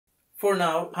For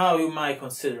now, how you might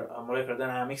consider a molecular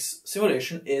dynamics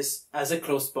simulation is as a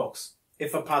closed box.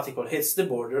 If a particle hits the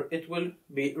border, it will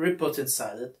be re-put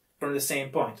inside it from the same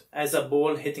point, as a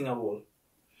ball hitting a wall.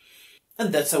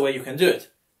 And that's a way you can do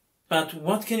it. But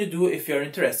what can you do if you are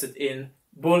interested in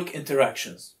bulk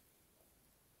interactions?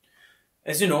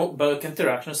 As you know, bulk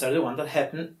interactions are the ones that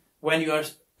happen when you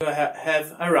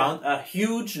have around a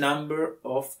huge number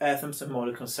of atoms and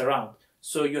molecules around.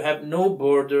 So you have no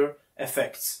border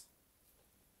effects,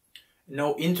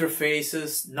 no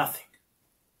interfaces, nothing.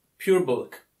 Pure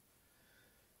bulk.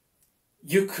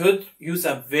 You could use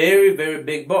a very, very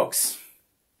big box.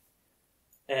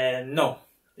 And no,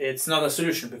 it's not a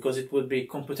solution because it would be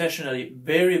computationally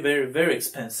very, very, very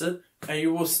expensive and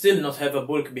you will still not have a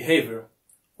bulk behavior.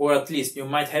 Or at least you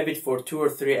might have it for 2 or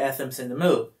 3 atoms in the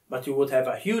middle, but you would have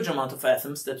a huge amount of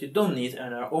atoms that you don't need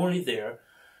and are only there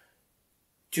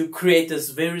to create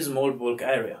this very small bulk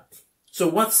area. So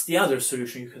what's the other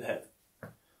solution you could have?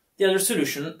 The other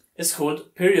solution is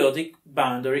called periodic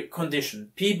boundary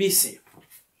condition, PBC.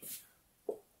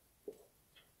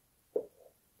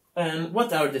 And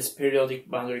what are these periodic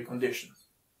boundary conditions?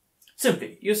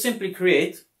 You simply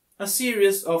create a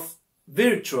series of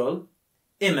virtual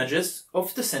images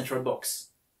of the central box.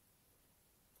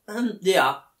 And they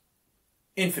are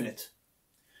infinite.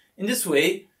 In this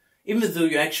way, even though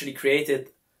you actually created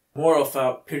more of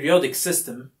a periodic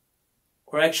system,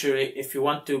 or actually, if you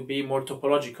want to be more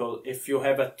topological, if you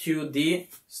have a 2D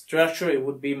structure, it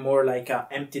would be more like an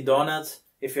empty donut.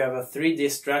 If you have a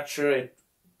 3D structure, it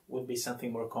would be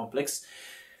something more complex.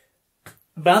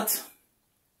 But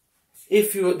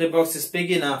if the box is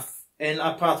big enough and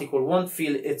a particle won't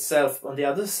feel itself on the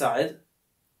other side,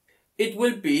 it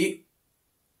will be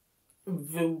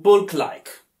bulk-like.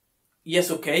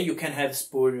 Yes, okay, you can have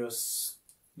spurious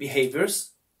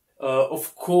behaviors.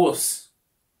 Of course,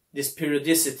 this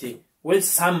periodicity will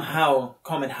somehow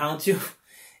come and haunt you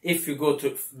if you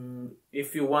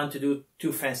want to do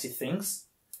too fancy things.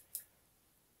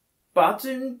 But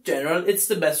in general, it's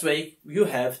the best way you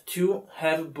have to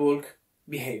have bulk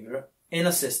behavior in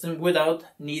a system without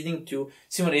needing to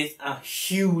simulate a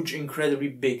huge, incredibly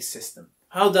big system.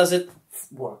 How does it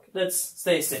work? Let's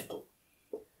stay simple.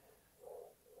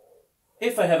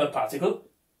 If I have a particle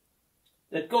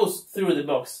that goes through the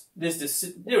box this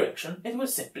direction, it will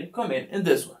simply come in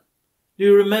this one. Do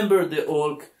you remember the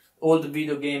old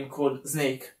video game called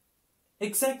Snake?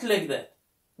 Exactly like that.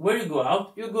 Where you go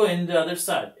out, you go in the other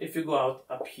side. If you go out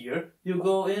up here, you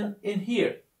go in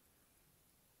here.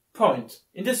 Point.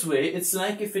 In this way, it's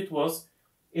like if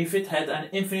it had an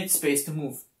infinite space to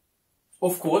move.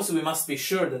 Of course, we must be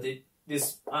sure that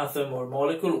this atom or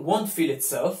molecule won't feel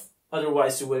itself.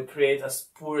 Otherwise, you will create a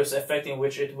spurious effect in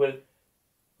which it will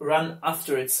run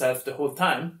after itself the whole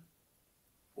time.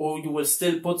 Or you will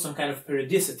still put some kind of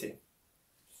periodicity.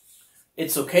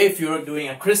 It's okay if you're doing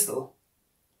a crystal,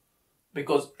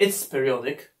 because it's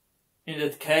periodic. In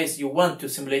that case, you want to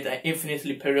simulate an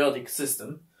infinitely periodic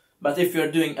system. But if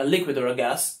you're doing a liquid or a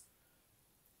gas,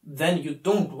 then you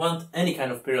don't want any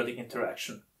kind of periodic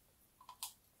interaction.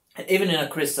 And even in a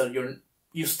crystal,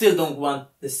 you still don't want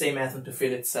the same atom to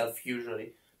fill itself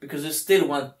usually, because you still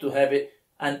want to have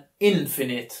an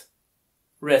infinite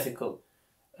reticle,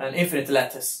 an infinite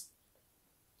lattice.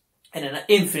 And in an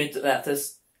infinite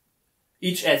lattice,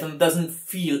 each atom doesn't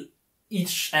feel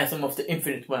each atom of the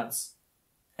infinite ones,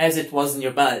 as it was in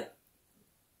your body.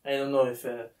 I don't know if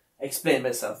I explained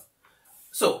myself.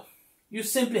 So, you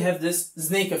simply have this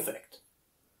snake effect.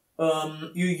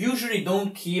 You usually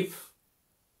don't keep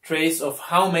trace of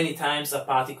how many times a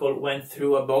particle went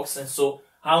through a box, and so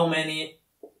how many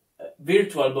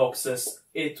virtual boxes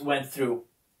it went through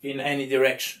in any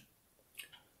direction.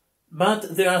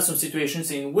 But there are some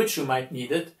situations in which you might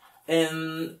need it,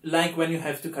 and like when you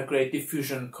have to calculate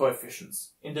diffusion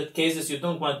coefficients. In that cases, you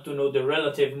don't want to know the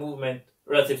relative movement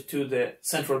relative to the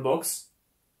central box.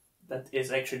 That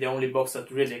is actually the only box that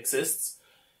really exists.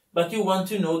 But you want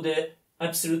to know the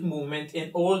absolute movement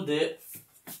in all the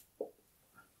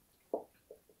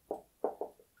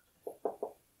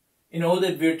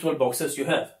virtual boxes you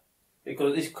have.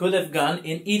 Because it could have gone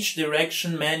in each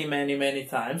direction many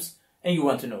times, and you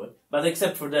want to know it. But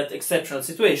except for that exceptional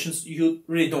situations, you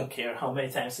really don't care how many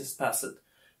times it's passed.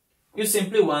 You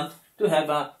simply want to have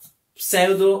a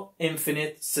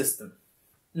pseudo-infinite system.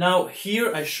 Now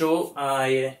here I show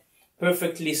a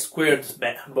perfectly squared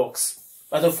box,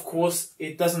 but of course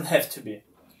it doesn't have to be.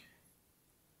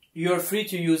 You are free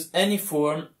to use any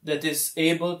form that is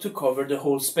able to cover the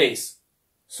whole space.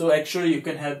 So actually you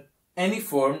can have any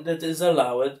form that is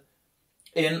allowed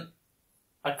in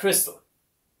a crystal.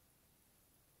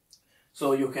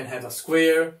 So you can have a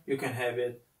square, you can have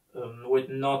it with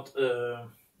not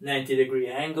 90-degree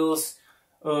angles,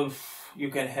 you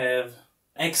can have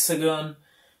hexagon,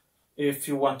 if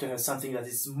you want to have something that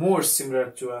is more similar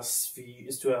to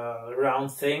a round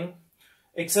thing,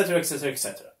 etc, etc,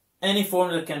 etc. Any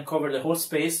form that can cover the whole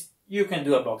space, you can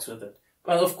do a box with it.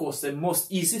 But of course the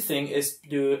most easy thing is to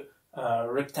do a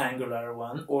rectangular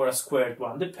one or a squared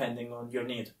one, depending on your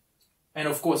need. And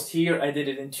of course here I did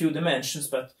it in 2 dimensions,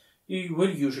 but you will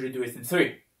usually do it in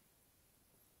 3.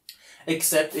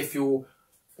 Except if you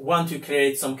want to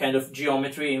create some kind of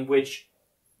geometry in which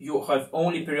you have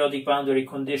only periodic boundary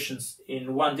conditions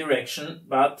in one direction,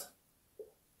 but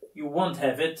you won't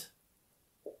have it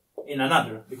in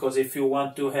another. Because if you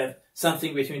want to have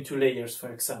something between 2 layers,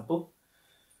 for example,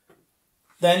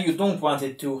 then you don't want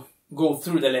it to go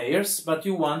through the layers, but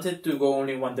you want it to go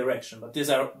only in one direction. But these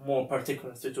are more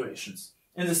particular situations.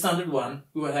 In the standard one,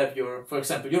 you will have your, for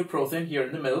example, your protein here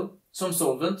in the middle, some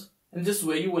solvent, and this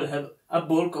way you will have a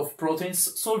bulk of proteins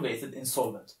solvated in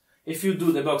solvent. If you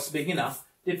do the box big enough,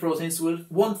 the proteins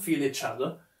won't feel each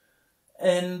other,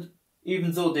 and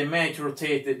even though they might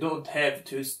rotate, they don't have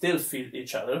to still feel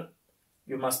each other.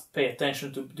 You must pay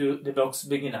attention to do the box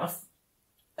big enough,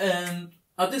 and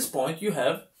at this point you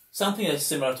have something that is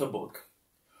similar to a bulk.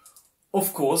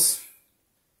 Of course,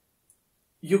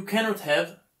 you cannot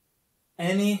have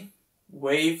any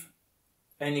wave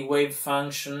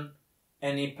function,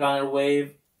 any planar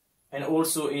wave, and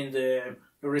also in the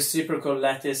reciprocal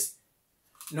lattice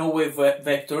no wave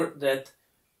vector that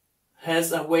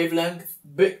has a wavelength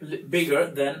bigger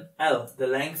than L, the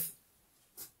length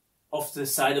of the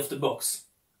side of the box.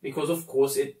 Because of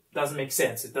course it doesn't make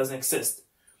sense, it doesn't exist.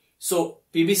 So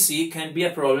PBC can be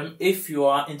a problem if you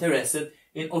are interested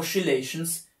in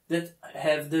oscillations that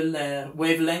have the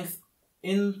wavelength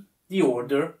in the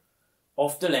order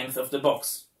of the length of the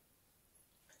box.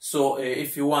 So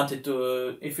if you're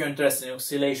interested in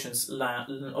oscillations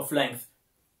of length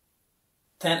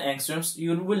 10 angstroms,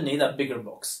 you will need a bigger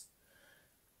box.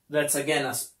 That's again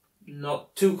a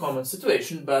not too common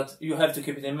situation, but you have to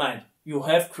keep it in mind. You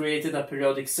have created a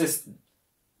periodic system.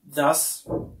 Thus,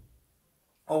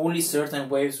 only certain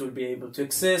waves will be able to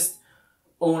exist,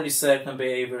 only certain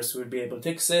behaviors will be able to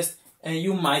exist, and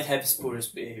you might have spurious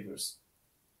behaviors.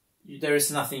 There is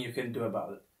nothing you can do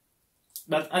about it.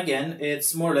 But again,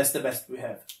 it's more or less the best we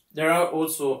have. There are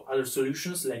also other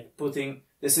solutions, like putting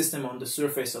the system on the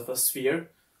surface of a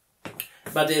sphere,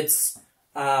 but it's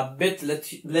a bit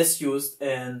less used,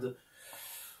 and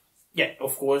yeah,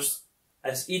 of course,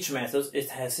 as each method,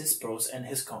 it has its pros and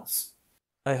its cons.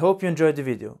 I hope you enjoyed the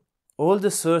video. All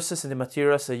the sources and the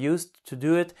materials I used to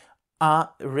do it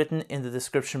are written in the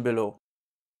description below.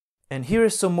 And here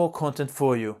is some more content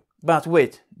for you. But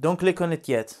wait, don't click on it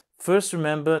yet. First,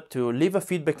 remember to leave a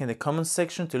feedback in the comments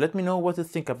section to let me know what you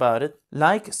think about it.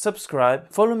 Like, subscribe,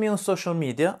 follow me on social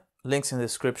media, links in the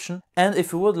description. And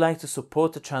if you would like to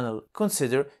support the channel,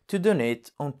 consider to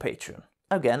donate on Patreon.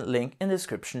 Again, link in the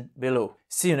description below.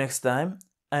 See you next time.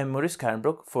 I'm Maurice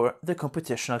Kernbrook for the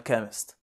Computational Chemist.